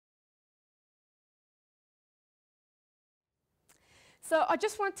So I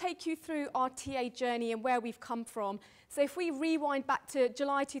just want to take you through our TA journey and where we've come from. So if we rewind back to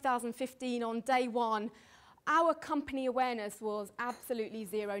July 2015 on day one, our company awareness was absolutely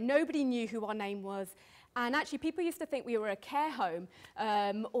zero. Nobody knew who our name was. And actually, people used to think we were a care home,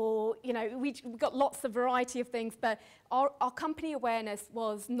 or, you know, we got lots of variety of things, but our company awareness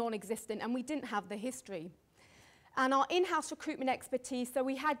was non-existent, and we didn't have the history. And our in-house recruitment expertise, so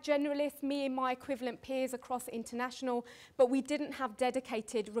we had generalists, me and my equivalent peers across international, but we didn't have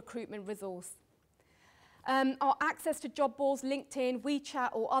dedicated recruitment resource. Our access to job boards, LinkedIn, WeChat,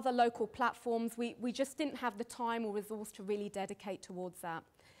 or other local platforms, we just didn't have the time or resource to really dedicate towards that.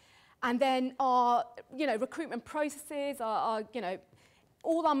 And then our, recruitment processes,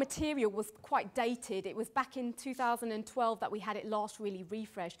 all our material was quite dated. It was back in 2012 that we had it last really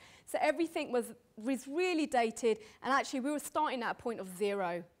refreshed. So everything was really dated, and actually we were starting at a point of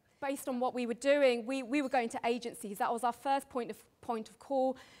zero. Based on what we were doing, we were going to agencies. That was our first point of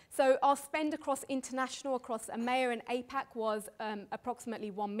call. So our spend across international, across EMEA and APAC was approximately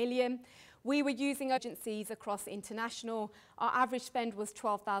 1 million. We were using agencies across international. Our average spend was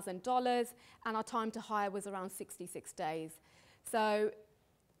 $12,000, and our time to hire was around 66 days. So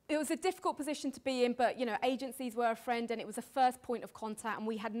it was a difficult position to be in, but agencies were a friend, and it was a first point of contact, and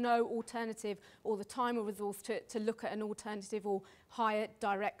we had no alternative or the time or resource to look at an alternative or hire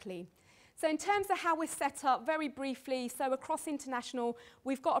directly. So in terms of how we're set up, very briefly, so across international,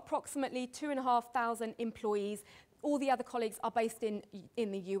 we've got approximately 2,500 employees. All the other colleagues are based in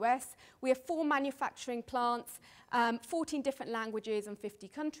the US. We have 4 manufacturing plants, 14 different languages and 50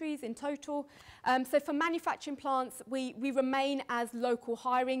 countries in total. So for manufacturing plants, we remain as local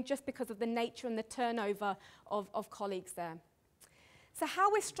hiring just because of the nature and the turnover of colleagues there. So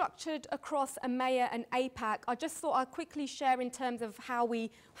how we're structured across EMEA and APAC, I just thought I'd quickly share in terms of how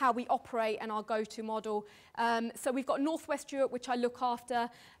we operate and our go-to model. So we've got Northwest Europe, which I look after.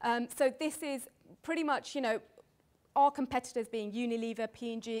 So this is pretty much, our competitors being Unilever,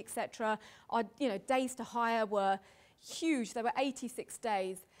 P&G, etc. Our days to hire were huge. They were 86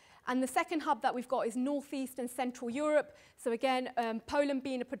 days. And the second hub that we've got is Northeast and Central Europe. So again, Poland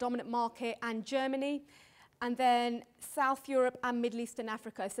being a predominant market, and Germany. And then South Europe and Middle East and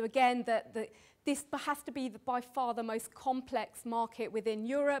Africa. So again, this has to be by far the most complex market within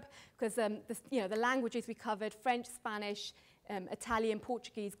Europe, because the languages we covered: French, Spanish, Italian,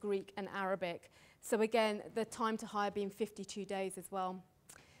 Portuguese, Greek, and Arabic. So again, the time to hire being 52 days as well.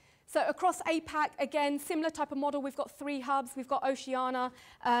 So across APAC, again, similar type of model. We've got 3 hubs. We've got Oceania,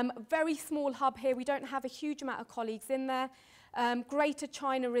 very small hub here. We don't have a huge amount of colleagues in there. Greater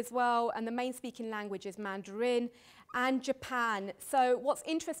China as well, and the main speaking language is Mandarin, and Japan. So what's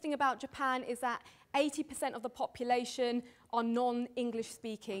interesting about Japan is that 80% of the population are non-English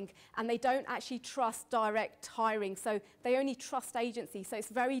speaking, and they don't actually trust direct hiring, so they only trust agencies. So it's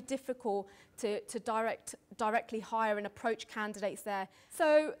very difficult to directly hire and approach candidates there.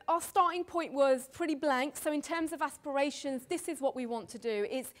 So our starting point was pretty blank. So in terms of aspirations, this is what we want to do,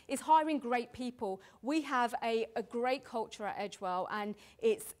 is hiring great people. We have a great culture at Edgewell, and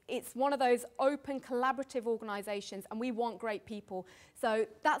it's one of those open, collaborative organizations, and we want great people. So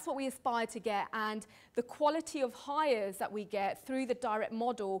that's what we aspire to get, and the quality of hires that we get through the direct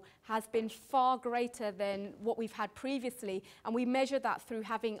model has been far greater than what we've had previously, and we measure that through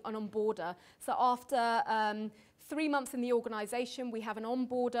having an onboarder. So after 3 months in the organization, we have an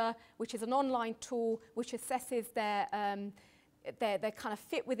onboarder, which is an online tool which assesses their kind of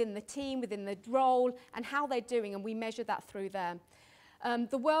fit within the team, within the role, and how they're doing, and we measure that through there.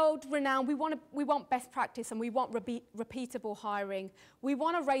 The world renowned, we want best practice, and we want repeatable hiring. We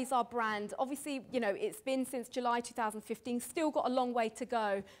want to raise our brand. Obviously, it's been since July 2015, still got a long way to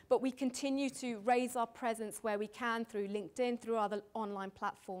go, but we continue to raise our presence where we can through LinkedIn, through other online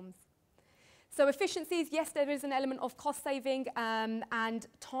platforms. So efficiencies, yes, there is an element of cost saving and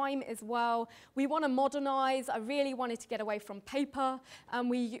time as well. We want to modernize. I really wanted to get away from paper, and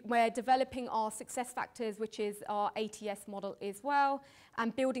we're developing our success factors, which is our ATS model as well,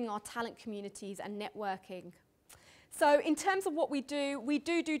 and building our talent communities and networking. So in terms of what we do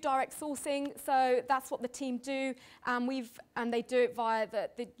direct sourcing. So that's what the team do, and they do it via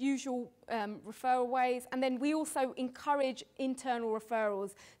the usual referral ways. And then we also encourage internal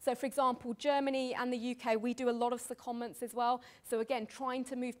referrals. So for example, Germany and the UK, we do a lot of secondments as well. So again, trying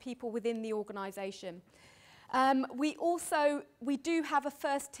to move people within the organization. We do have a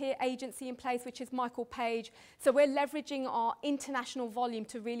first-tier agency in place, which is Michael Page. So we're leveraging our international volume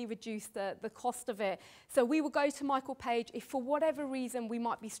to really reduce the cost of it. So we will go to Michael Page if for whatever reason we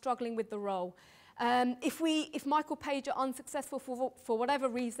might be struggling with the role. If Michael Page are unsuccessful for whatever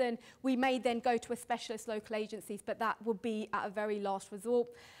reason, we may then go to a specialist local agencies, but that will be at a very last resort.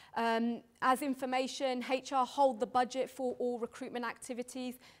 As information, HR hold the budget for all recruitment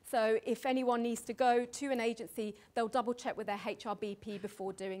activities. So if anyone needs to go to an agency, they'll double check with their HR BP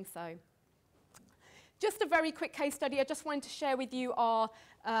before doing so. Just a very quick case study. I just wanted to share with you our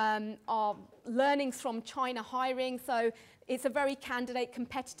learnings from China hiring. So it's a very candidate,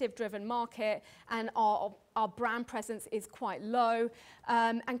 competitive driven market, and our brand presence is quite low.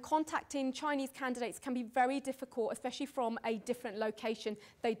 And contacting Chinese candidates can be very difficult, especially from a different location.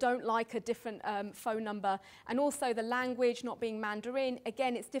 They don't like a different phone number. And also the language not being Mandarin,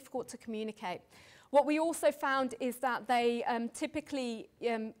 again, it's difficult to communicate. What we also found is that they typically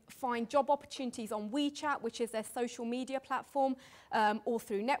find job opportunities on WeChat, which is their social media platform, or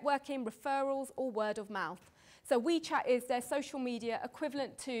through networking, referrals, or word of mouth. So WeChat is their social media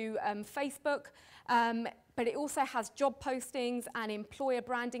equivalent to Facebook, but it also has job postings and employer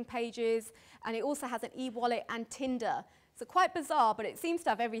branding pages, and it also has an e-wallet and Tinder. So quite bizarre, but it seems to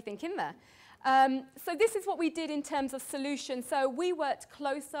have everything in there. So this is what we did in terms of solutions. So we worked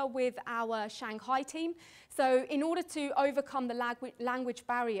closer with our Shanghai team. So in order to overcome the language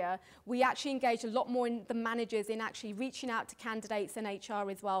barrier, we actually engaged a lot more in the managers in actually reaching out to candidates and HR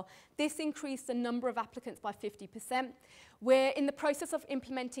as well. This increased the number of applicants by 50%. We're in the process of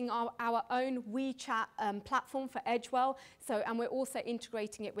implementing our own WeChat platform for Edgewell, and we're also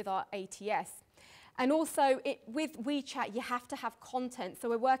integrating it with our ATS. And also, with WeChat, you have to have content. So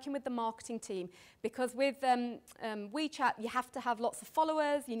we're working with the marketing team, because with WeChat, you have to have lots of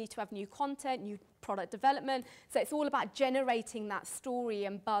followers, you need to have new content, new product development. So it's all about generating that story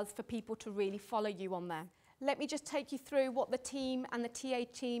and buzz for people to really follow you on there. Let me just take you through what the team and the TA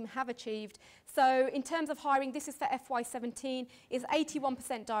team have achieved. So in terms of hiring, this is for FY17, is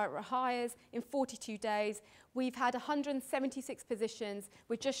 81% direct hires in 42 days. We've had 176 positions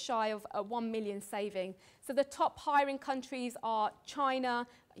with just shy of a 1 million saving. So the top hiring countries are China,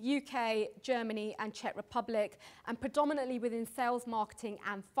 UK, Germany, and Czech Republic, and predominantly within sales, marketing,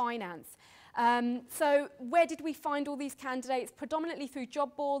 and finance. So where did we find all these candidates? Predominantly through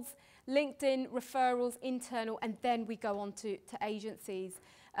job boards, LinkedIn, referrals, internal, and then we go on to agencies.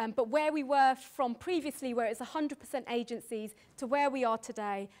 But where we were from previously, where it's 100% agencies, to where we are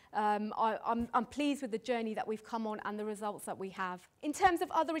today, I'm pleased with the journey that we've come on and the results that we have. In terms of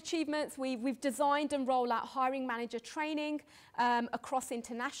other achievements, we've designed and rolled out hiring manager training across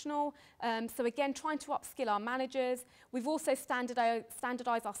international. So again, trying to upskill our managers. We've also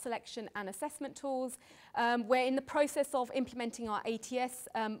standardized our selection and assessment tools. We're in the process of implementing our ATS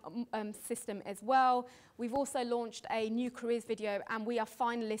system as well. We've also launched a new careers video, and we are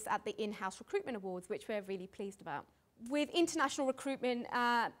finalists at the In-House Recruitment Awards, which we're really pleased about. With international recruitment,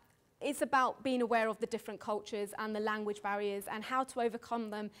 it's about being aware of the different cultures and the language barriers and how to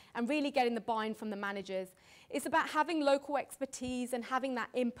overcome them, and really getting the buy-in from the managers. It's about having local expertise and having that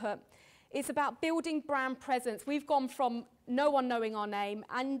input. It's about building brand presence. We've gone from no one knowing our name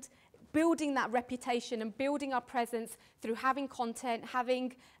and building that reputation and building our presence through having content,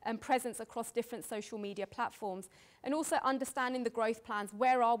 having presence across different social media platforms, and also understanding the growth plans.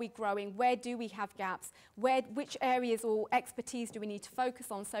 Where are we growing? Where do we have gaps? Which areas or expertise do we need to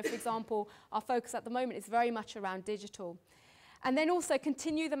focus on? So, for example, our focus at the moment is very much around digital. And then also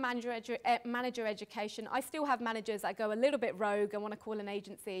continue the manager education. I still have managers that go a little bit rogue and want to call an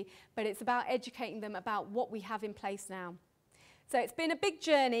agency, but it's about educating them about what we have in place now. So it's been a big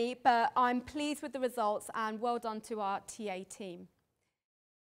journey, but I'm pleased with the results, and well done to our TA team.